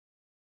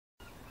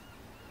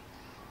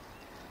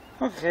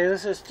Okay,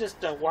 this is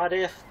just a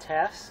what-if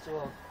test.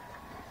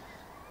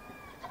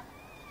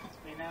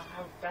 We now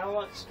have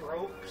balanced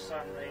ropes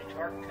on the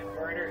torque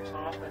converter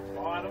top and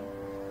bottom.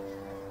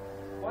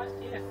 What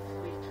if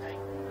we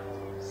tighten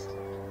those?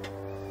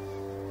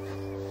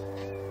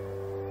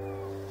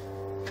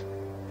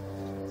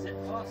 Is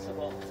it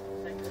possible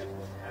that it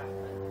would happen?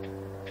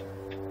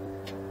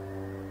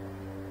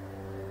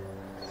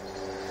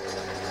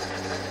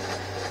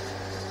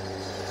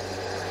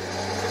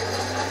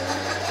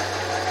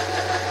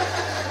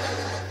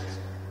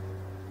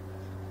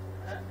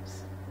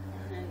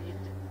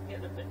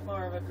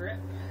 More of a grip.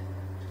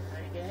 Try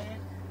again.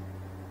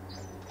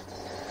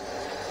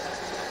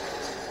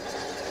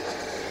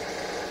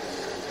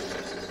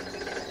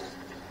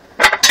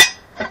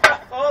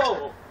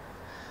 Oh!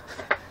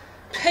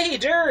 Pay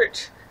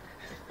dirt!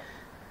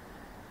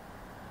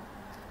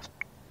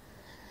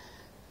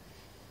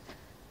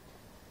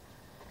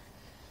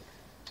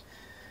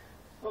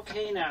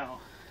 Okay now,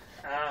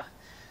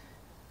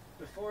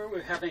 before we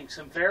were having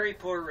some very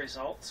poor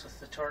results with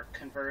the torque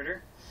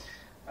converter.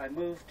 I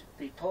moved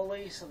the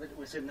pulley so that it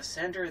was in the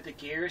center of the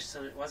gears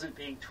so that it wasn't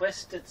being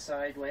twisted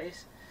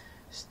sideways.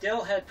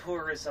 Still had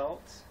poor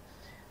results.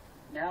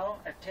 Now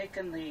I've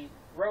taken the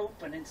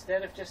rope, and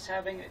instead of just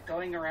having it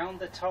going around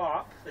the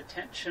top, the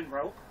tension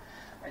rope,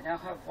 I now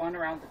have one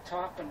around the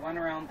top and one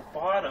around the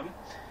bottom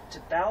to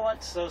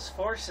balance those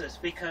forces,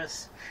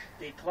 because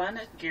the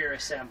Planet gear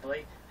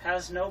assembly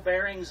has no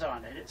bearings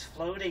on it. It's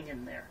floating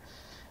in there.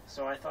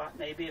 So I thought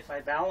maybe if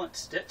I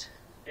balanced it,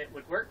 it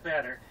would work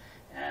better.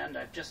 And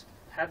I've just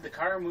had the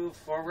car move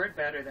forward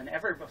better than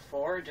ever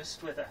before,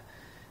 just with a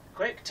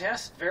quick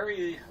test,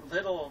 very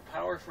little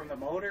power from the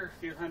motor, a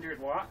few hundred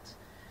watts.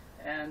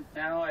 And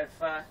now I've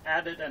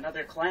added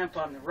another clamp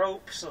on the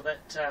rope so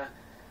that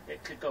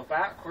it could go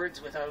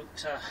backwards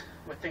without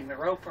whipping the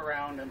rope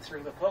around and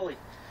through the pulley.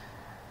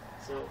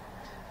 So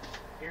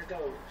here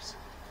goes.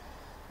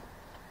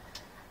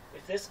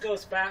 If this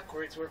goes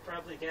backwards, we're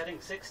probably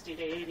getting 60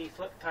 to 80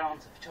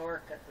 foot-pounds of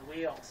torque at the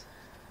wheels,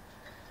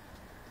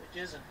 which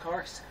is, of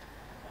course,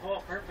 the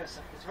whole purpose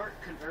of the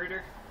torque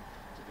converter,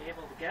 to be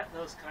able to get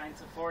those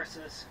kinds of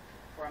forces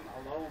from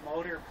a low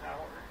motor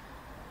power,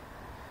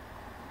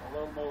 a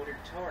low motor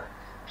torque.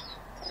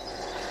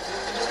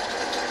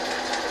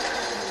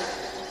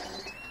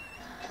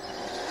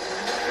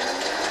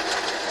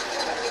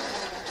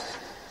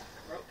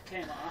 Rope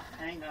came off,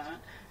 hang on.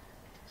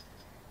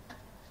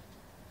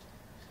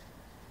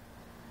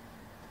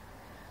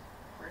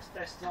 First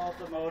I stalled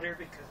the motor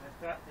because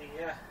I've got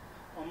the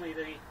only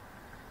the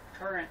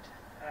current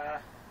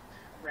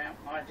ramp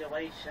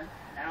modulation.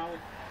 Now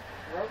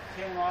the rope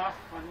came off,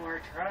 one more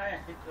try. I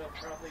think we'll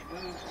probably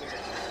move here.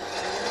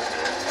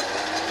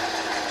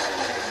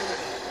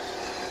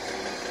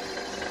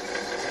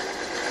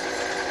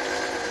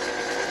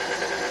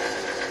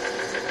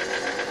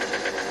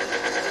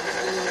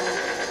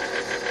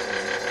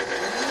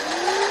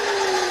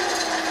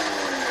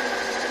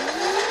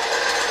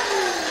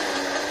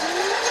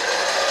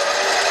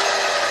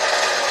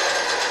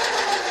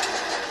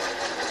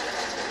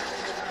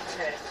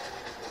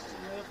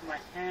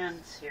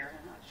 Here.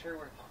 I'm not sure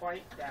we're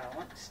quite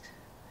balanced.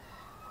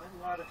 Quite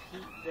a lot of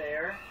heat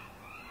there.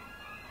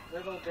 A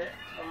little bit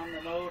on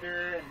the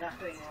motor and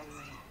nothing on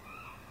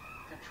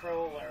the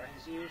controller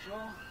as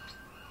usual.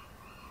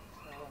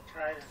 So we'll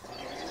try this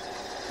again.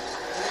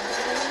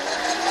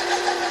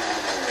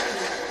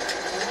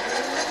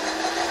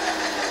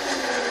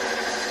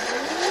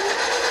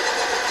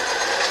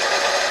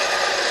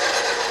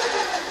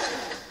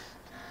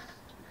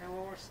 Okay,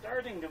 well, we're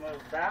starting to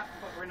move back,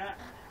 but we're not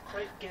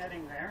quite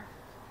getting there.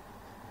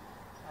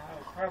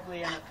 We're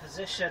probably in a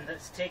position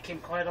that's taking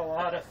quite a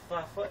lot of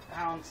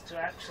foot-pounds to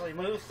actually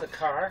move the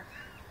car.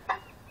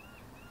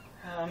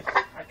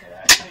 I could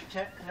actually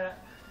check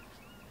that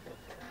with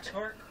the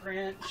torque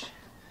wrench.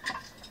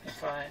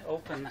 If I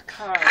open the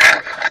car,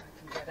 I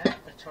can get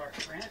out the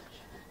torque wrench.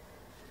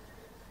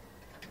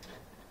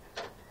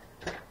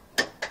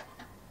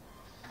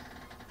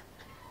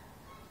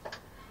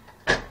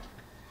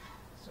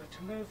 So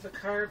to move the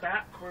car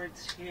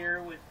backwards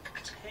here would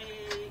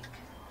take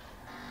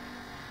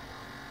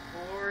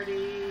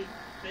 40,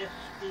 50,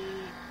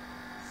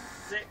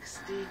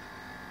 60,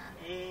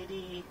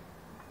 80,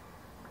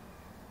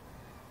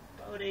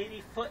 about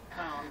 80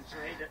 foot-pounds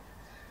right at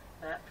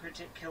that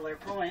particular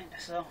point.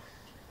 So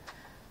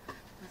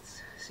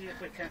let's see if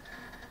we can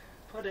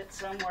put it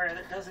somewhere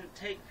that doesn't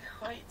take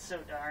quite so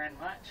darn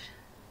much.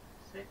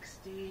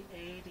 60,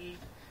 80,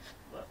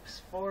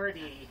 whoops,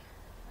 40.